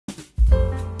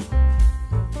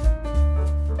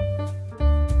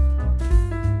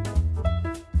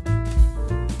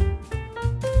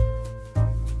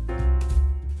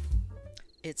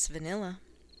Vanilla.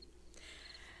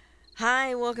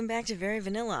 Hi, welcome back to Very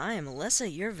Vanilla. I am Alyssa,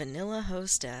 your vanilla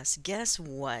hostess. Guess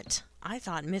what? I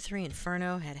thought Mystery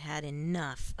Inferno had had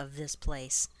enough of this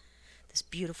place. This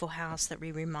beautiful house that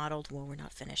we remodeled. Well, we're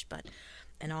not finished, but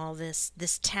and all this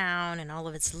town and all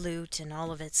of its loot and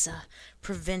all of its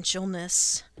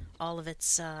provincialness, all of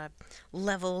its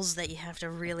levels that you have to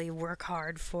really work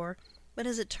hard for. But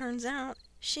as it turns out,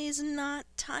 she's not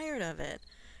tired of it,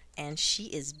 and she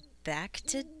is back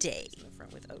today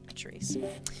with oak trees.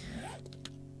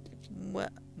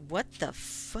 What the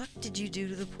fuck did you do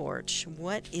to the porch?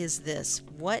 What is this?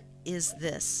 What is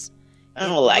this? I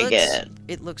don't like it.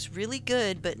 It looks really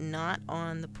good, but not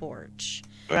on the porch.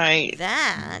 Right.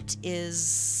 That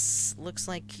looks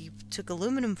like you took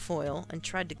aluminum foil and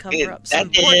tried to cover up some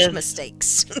I porch did.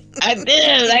 mistakes. I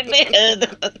did.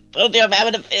 Told you I'm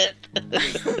having a fit.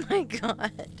 Oh my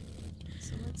god.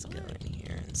 So let's go in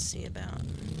here and see about...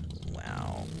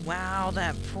 Wow,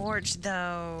 that porch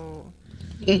though.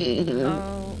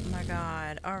 Oh my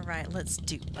god. Alright, let's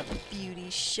do a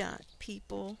beauty shot,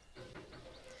 people.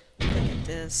 Look at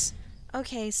this.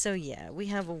 Okay, so yeah, we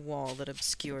have a wall that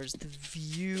obscures the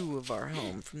view of our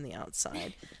home from the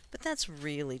outside. But that's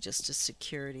really just a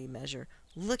security measure.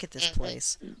 Look at this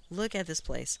place. Look at this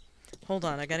place. Hold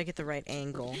on, I gotta get the right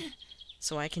angle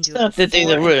so I can do it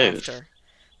before and after.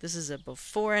 This is a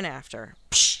before and after.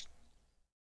 Psh.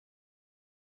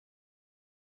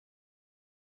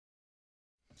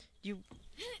 Do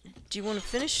you want to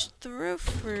finish the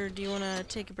roof, or do you want to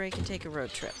take a break and take a road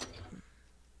trip?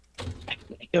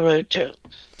 Take a road trip.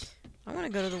 I want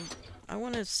to go to the... I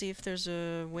want to see if there's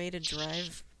a way to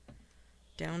drive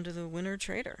down to the Winter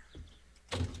Trader.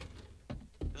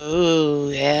 Oh,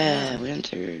 yeah,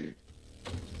 winter.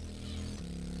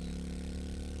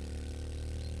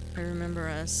 I remember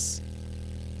us,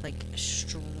 like,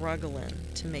 struggling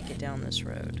to make it down this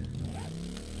road.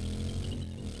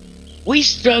 We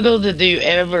struggle to do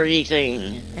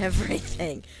everything.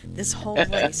 Everything. This whole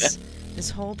place. This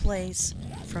whole place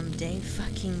from day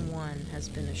fucking one has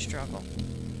been a struggle.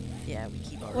 Yeah, we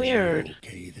keep our... Weird.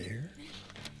 Okay there.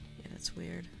 Yeah, that's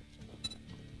weird.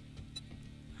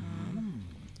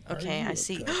 Okay, I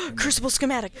see. Crucible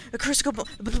schematic! A crucible...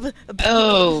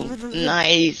 Oh,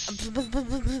 nice.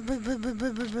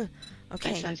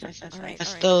 Okay. Nice. Alright, I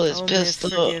stole his oh, pistol.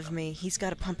 forgive me. He's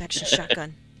got a pump action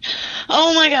shotgun.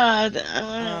 Oh my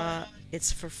god.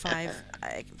 It's for 5...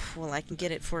 well, I can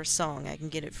get it for a song. I can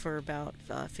get it for about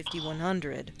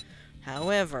 5,100.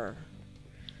 However,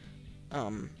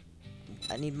 I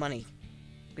need money.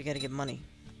 We gotta get money.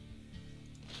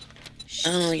 I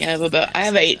only have about... I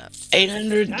have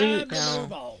 800 dudes.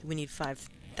 No, we need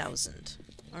 5,000.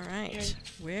 Alright,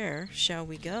 where shall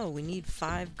we go? We need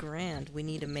 5 grand. We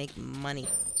need to make money.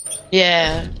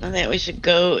 Yeah, I think we should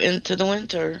go into the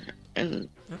winter. And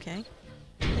Okay.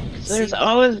 so there's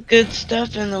always good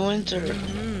stuff in the winter.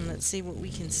 Let's see what we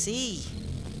can see.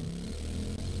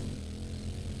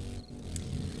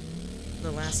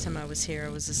 The last time I was here, I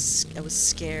was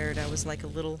scared. I was like a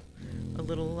little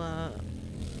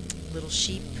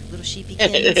sheepykins,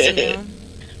 you know?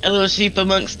 A little sheep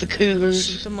amongst the cougars.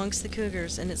 Sheep amongst the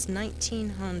cougars, and it's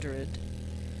 1900.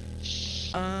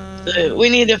 So we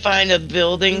need to find a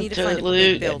building to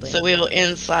loot, so we'll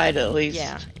inside at least.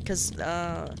 Yeah, because,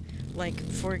 like,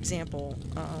 for example,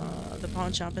 the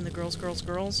pawn shop in the Girls,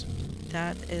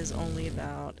 that is only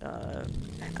about,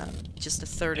 just a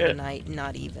third of the night,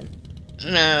 not even.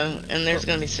 No, and there's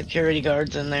gonna be security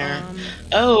guards in there.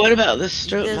 Oh, what about the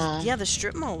strip mall? Yeah, the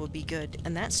strip mall would be good,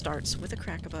 and that starts with a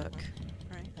crack-a-buck.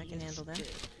 Alright, I can handle that.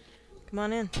 Come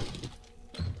on in.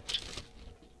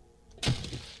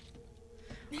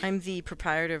 I'm the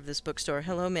proprietor of this bookstore.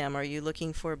 Hello, ma'am. Are you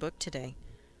looking for a book today?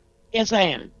 Yes, I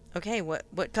am. Okay, what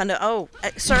kind of... Oh,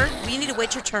 sir, you need to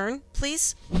wait your turn,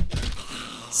 please?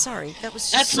 Sorry, that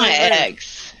was just That's so my rude.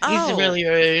 ex. He's Oh, really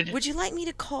rude. would you like me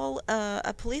to call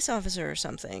a police officer or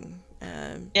something?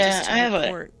 Yeah, just to I have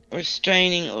report? a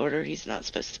restraining order. He's not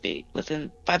supposed to be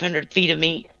within 500 feet of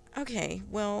me. Okay,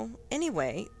 well,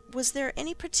 anyway, was there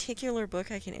any particular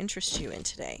book I can interest you in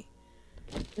today?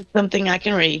 Something I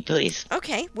can read, please.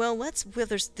 Okay, well,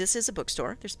 this is a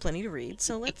bookstore. There's plenty to read,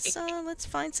 so let's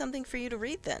find something for you to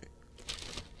read then.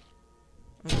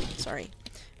 Oh, sorry.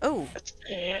 Oh,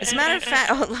 as a matter of fact,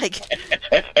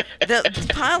 the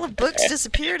pile of books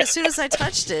disappeared as soon as I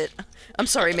touched it. I'm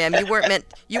sorry, ma'am. You weren't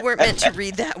meant to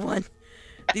read that one.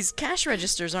 These cash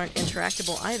registers aren't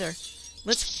interactable either.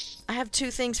 I have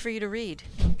 2 things for you to read.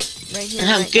 Right here,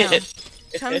 right now.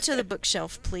 Come to the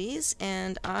bookshelf, please,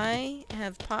 and I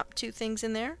have popped 2 things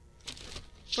in there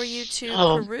for you to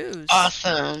peruse.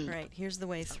 Awesome. Right, here's the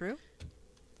way through.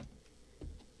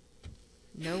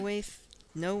 No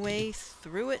way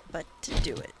through it but to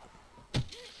do it.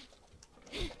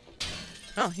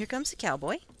 Oh, here comes a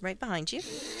cowboy right behind you.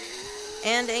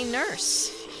 And a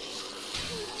nurse.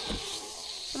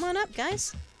 Come on up,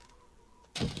 guys.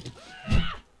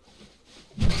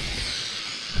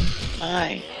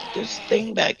 Hi, this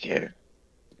thing back here.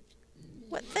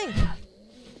 What thing?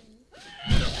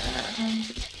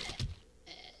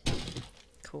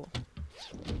 Cool.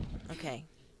 Okay.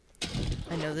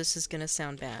 I know this is gonna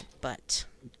sound bad, but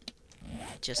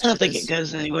just I don't think it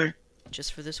goes anywhere.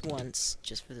 Just for this once,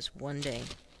 just for this one day.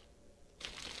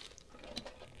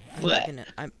 What?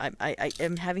 I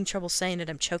am having trouble saying it.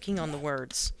 I'm choking on the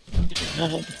words.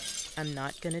 I'm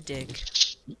not gonna dig.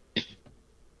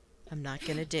 I'm not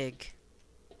gonna dig.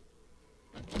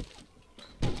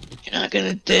 You're not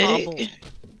gonna dig?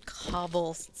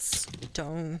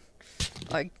 Cobblestone.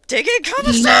 Like, digging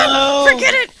cobblestone! No!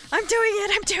 Forget it! I'm doing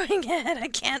it! I'm doing it! I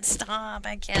can't stop!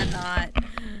 I cannot.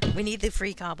 We need the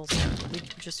free cobblestone.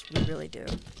 We really do.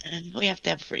 And we have to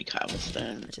have free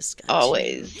cobblestone. I just got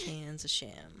always 2 cans of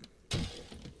sham.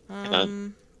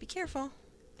 Be careful.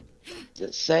 Is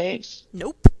it safe?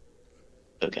 Nope.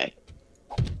 Okay.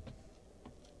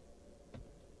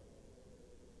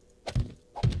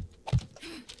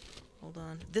 Hold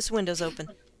on. This window's open.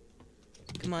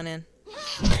 Come on in.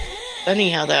 Funny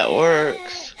how that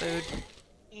works. Food.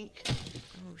 Oh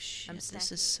shit,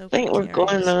 this is so I think we're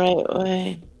going the right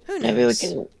way. Who knows? Maybe we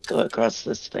can go across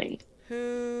this thing.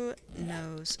 Who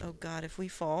knows? Oh god, if we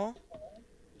fall...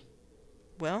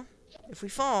 Well, if we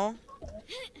fall...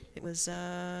 It was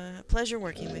a pleasure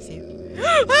working with you.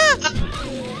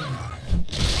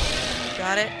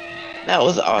 Got it? That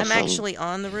was awesome. I'm actually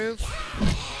on the roof.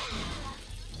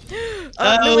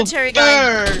 Oh, military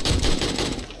guy! Bird!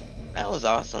 That was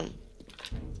awesome.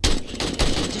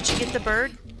 Did you get the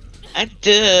bird? I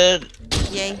did.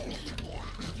 Yay.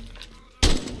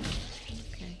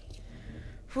 Okay.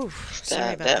 Whew,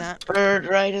 sorry about that. Bird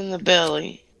right in the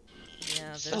belly.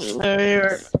 Yeah,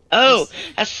 there's... Oh,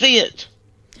 I see it.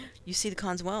 You see the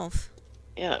Khan's wealth.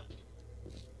 Yeah.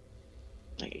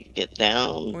 I can get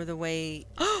down. Or the way...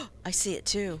 Oh, I see it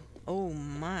too. Oh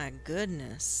my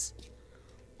goodness.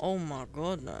 Oh my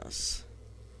goodness.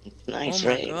 Nice, oh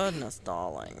my right? goodness,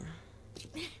 darling.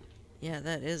 Yeah,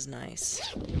 that is nice.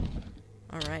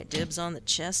 Alright, dibs on the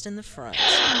chest in the front.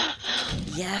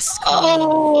 Yes, Queen.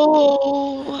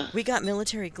 Oh! We got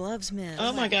military gloves, man.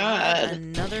 Oh my god.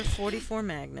 Another 44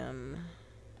 Magnum.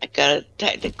 I got a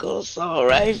tactical assault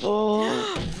rifle.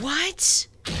 What?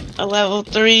 A level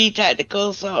 3 tactical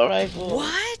assault rifle.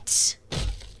 What?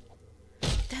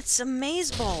 That's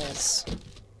amazeballs.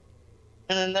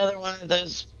 And another one of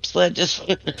those sledges.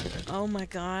 Oh my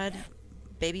god.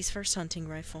 Baby's first hunting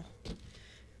rifle.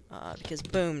 Because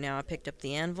boom, now I picked up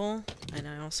the anvil, and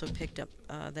I also picked up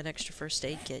that extra first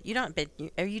aid kit. You don't,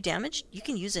 are you damaged? You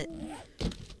can use it.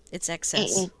 It's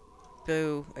excess.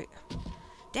 Boo.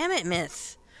 Damn it,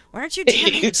 Myth. Why aren't you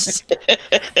damaged?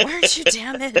 Why aren't you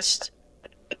damaged?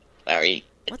 Sorry.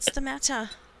 What's the matter?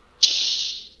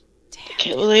 I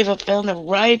can't believe I found a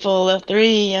rifle, a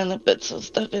 3, and I put some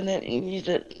stuff in it and use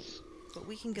it. But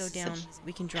we can go down.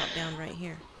 We can drop down right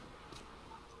here.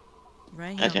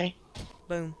 Right here. Okay.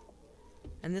 Boom.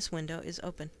 And this window is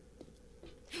open.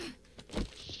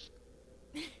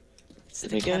 It's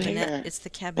the cabinet. It's the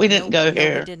cabinet. We didn't go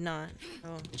here. No, we did not.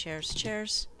 Oh, chairs,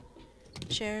 chairs,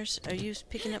 chairs. Are you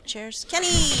picking up chairs, Kenny?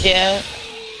 Yeah.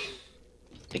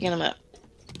 Picking them up.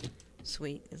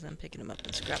 Sweet, as I'm picking them up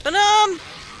and scrapping them.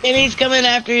 Kenny's coming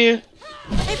after you.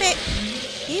 Hey, babe.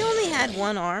 He only had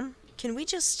one arm. Can we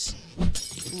just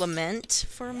lament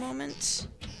for a moment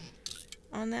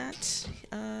on that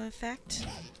fact?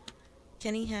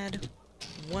 Kenny had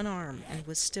one arm and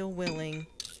was still willing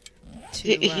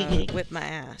to whip my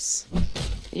ass.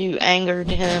 You angered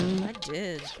him. I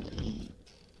did.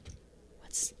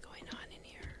 What's going on in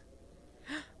here?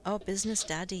 Oh, business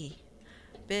daddy.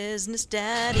 Business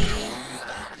daddy.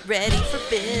 Ready for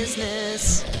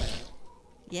business.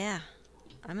 Yeah.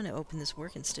 I'm gonna open this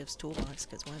Working Stiffs toolbox,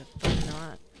 because why the fuck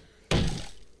not?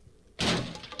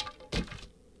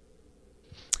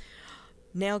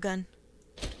 Nail gun.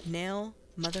 Nail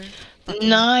mother.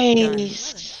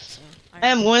 Nice. I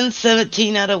am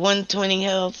 117 out of 120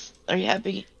 health. Are you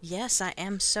happy? Yes, I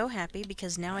am so happy,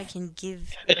 because now I can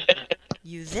give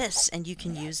you this and you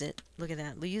can use it. Look at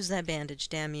that. Use that bandage,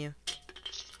 damn you.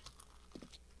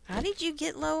 How did you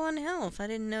get low on health? I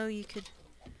didn't know you could...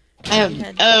 I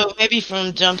have... Oh, maybe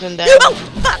from jumping down. Oh,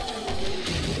 fuck!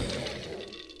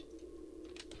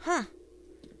 Huh.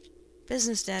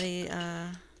 Business daddy,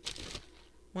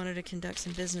 wanted to conduct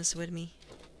some business with me.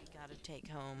 Gotta take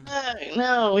home.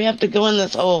 No, we have to go in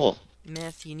this hole.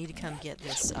 Myth, you need to come get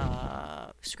this,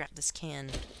 scrap this can.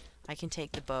 I can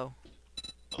take the bow.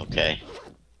 Okay.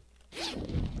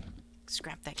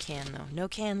 Scrap that can, though. No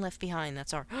can left behind.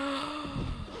 That's our...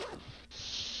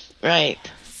 Right.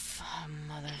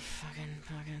 Motherfucking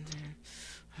fucking...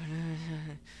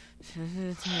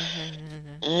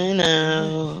 I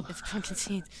know. It's pumpkin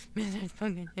seeds. It's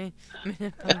pumpkin seeds.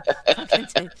 Pumpkin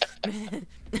seeds.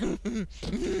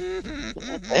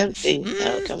 It's empty.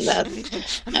 How come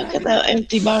that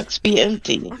empty box be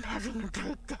empty? I'm having a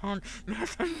breakdown. I'm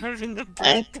having a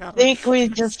I breakdown. think we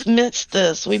just missed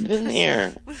this. We've been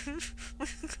here.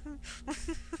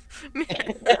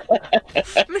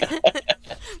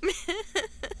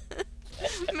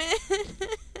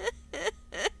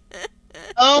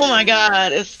 Oh my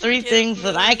God! It's three things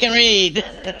that I can read.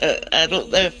 I don't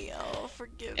know.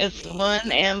 Forgive It's me. one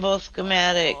amble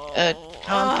schematic, a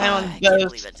compound I can't believe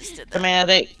ghost I just did that.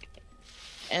 schematic,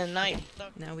 and night.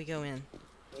 Now we go in.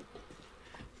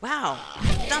 Wow.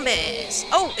 Zombies.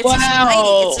 Oh, it's Wow. a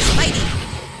Spidey. It's a Spidey.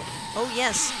 Oh,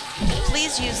 yes.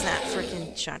 Please use that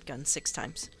freaking shotgun 6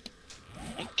 times.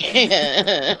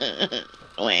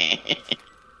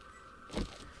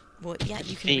 Well, yeah,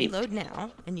 you can reload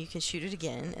now, and you can shoot it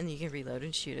again, and you can reload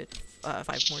and shoot it 5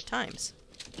 more times.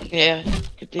 Yeah,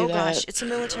 could do Oh that. gosh, it's a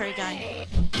military guy.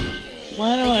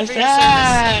 What Thank was you for your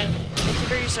that? service. Thank you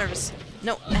for your service.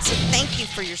 No, I said thank you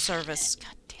for your service.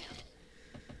 God damn.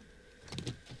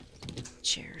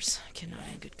 Chairs. I cannot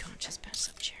in good conscience pass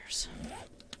up chairs.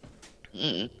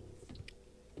 The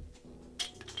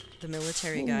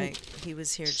military guy, he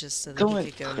was here just so that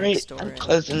he could go next door and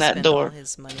closing that spend door. all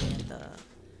his money at the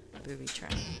booby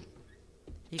trap.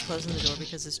 You closing the door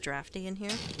because it's drafty in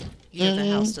here? You know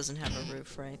the house doesn't have a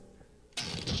roof, right?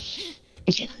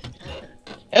 Okay,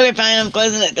 fine, I'm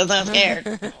closing it because I'm scared.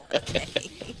 Okay.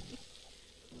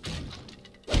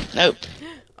 Nope.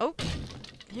 Oh,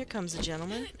 here comes a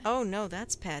gentleman. Oh no,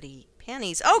 that's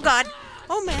Panties. Oh God.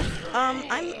 Oh man.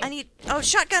 I need. Oh,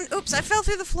 shotgun. Oops, I fell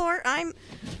through the floor. I'm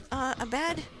a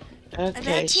bad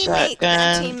Okay, teammate.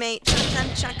 Bad shotgun.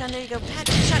 teammate. Shotgun. There you go.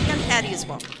 Shotgun Patty as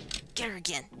well. Get her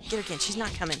again. Get her again. She's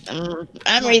not coming.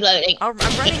 I'm reloading. I'm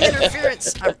running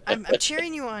interference. I'm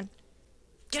cheering you on.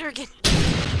 Get her again.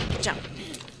 Good job.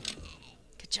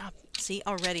 Good job. See,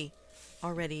 already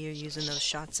you're using those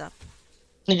shots up.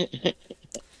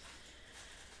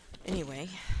 Anyway,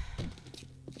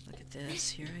 look at this.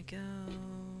 Here I go.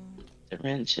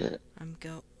 Wrench it.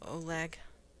 Oh, lag.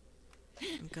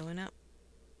 I'm going up.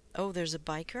 Oh, there's a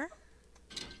biker.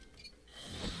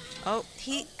 Oh,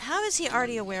 how is he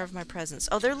already aware of my presence?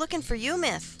 Oh, they're looking for you,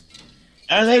 Myth.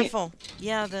 Are they? Careful.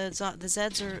 Yeah, the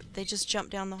Zeds they just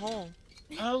jumped down the hole.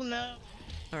 Oh no.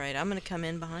 Alright, I'm gonna come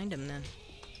in behind him then.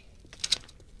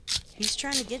 He's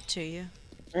trying to get to you.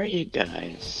 Where are you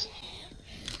guys?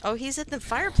 Oh, he's at the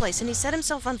fireplace and he set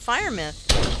himself on fire, Myth.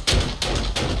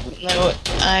 No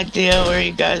idea where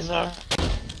you guys are.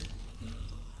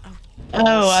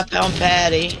 Oh, I found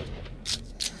Patty.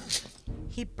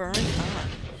 He burned up.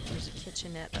 There's a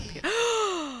kitchenette up here.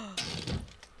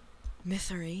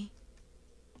 Mythery,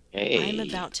 Hey. I'm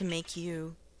about to make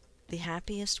you the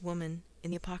happiest woman in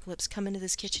the apocalypse. Come into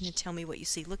this kitchen and tell me what you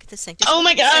see. Look at this thing. Just Oh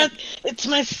my look at God! this It's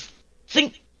my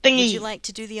sink thingy. Would you like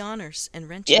to do the honors and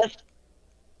wrench Yes. it?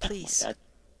 Please. Oh my God.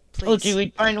 Please. Told you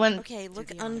we'd find one. Okay,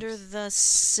 look under the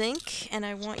sink, and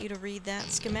I want you to read that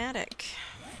schematic.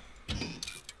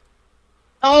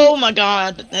 Oh my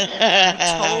God!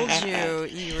 I told you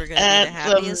you were going to be the That's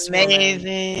happiest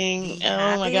amazing. woman. The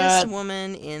Oh my happiest God!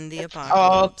 woman in the All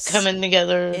apocalypse. coming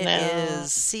together It now.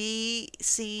 is.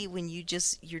 See, when you're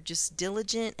just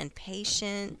diligent and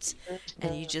patient,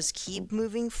 and you just keep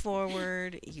moving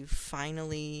forward, you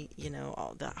finally,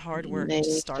 all that hard work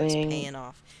just starts Amazing. paying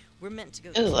off. We're meant to go.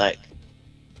 It's like,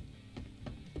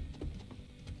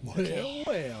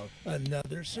 Well,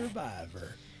 another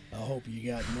survivor. I hope you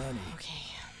got money. Okay.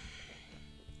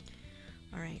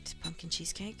 Alright, pumpkin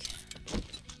cheesecake.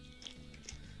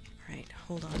 Alright,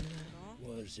 hold on to that.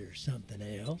 Was there something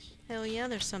else? Hell yeah,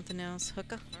 there's something else.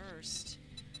 Hookah first.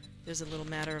 There's a little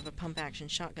matter of a pump action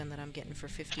shotgun that I'm getting for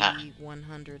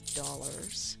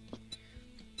 $5,100.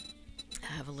 I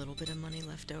have a little bit of money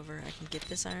left over. I can get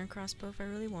this iron crossbow if I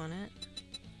really want it.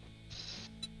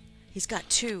 He's got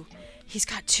two. He's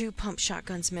got two pump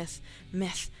shotguns, Myth.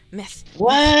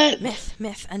 what?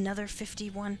 Myth. Another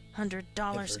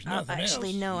 $5,100. Actually,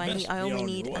 else, no. you best I be only on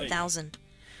need your way. 1,000.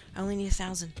 I only need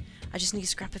 1,000. I just need to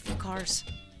scrap a few cars.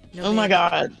 No Oh my big.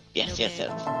 God! Yes, No yes, big.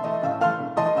 yes.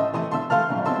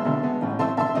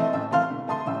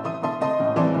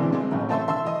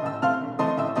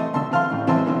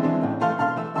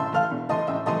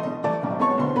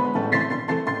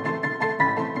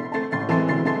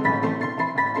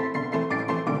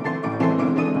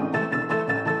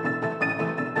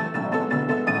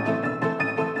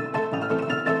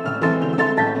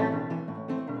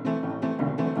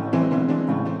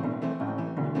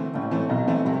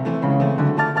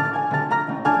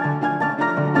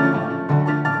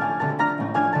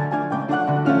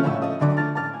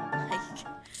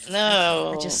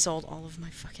 just sold all of my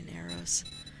fucking arrows.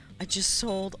 I just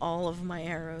sold all of my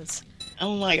arrows.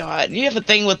 Oh my god, you have a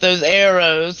thing with those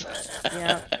arrows.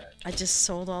 Yeah, I just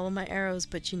sold all of my arrows,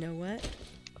 but you know what?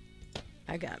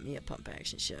 I got me a pump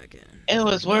action shotgun. It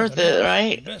was worth it,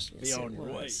 right? Best be Yes, on it your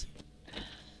way. was.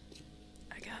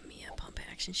 I got me a pump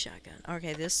action shotgun.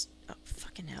 Okay, this... Oh,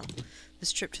 fucking hell.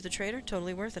 This trip to the trader,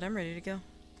 totally worth it. I'm ready to go.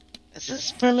 Is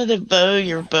this primitive bow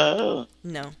your bow?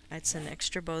 No, it's an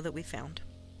extra bow that we found.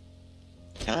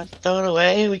 Can I throw it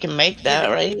away? We can make that,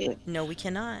 right? No, we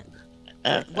cannot.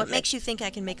 What Okay. makes you think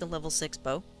I can make a level 6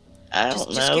 bow? I don't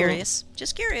know. Just curious.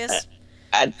 Just curious.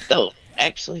 I don't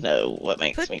actually know what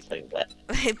makes me think that.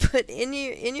 Put in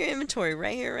your inventory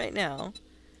right here, right now.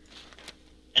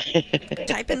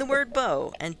 Type in the word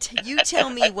bow, and you tell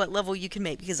me what level you can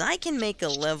make, because I can make a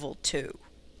level 2.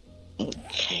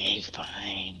 Okay,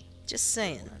 fine. Just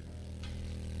saying.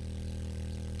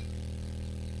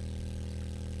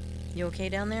 You okay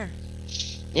down there?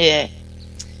 Yeah.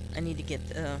 I need to get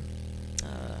the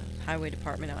highway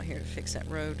department out here to fix that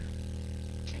road.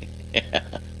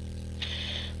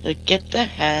 Look at the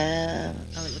house.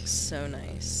 Oh, it looks so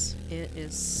nice. It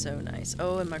is so nice.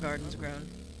 Oh, and my garden's grown.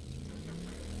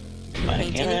 Why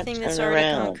Paint can't I anything that's turn already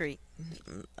around? concrete.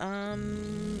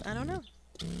 I don't know.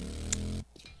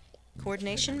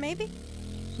 Coordination, maybe?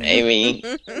 Maybe.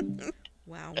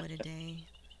 Wow, what a day.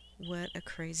 What a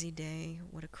crazy day.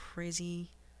 What a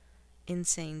crazy,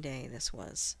 insane day this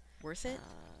was. Worth it?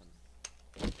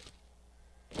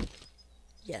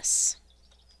 Yes.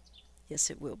 Yes,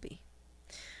 it will be.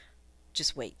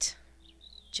 Just wait.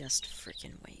 Just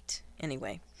freaking wait.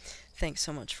 Anyway, thanks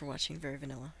so much for watching Very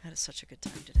Vanilla. I had such a good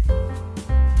time today.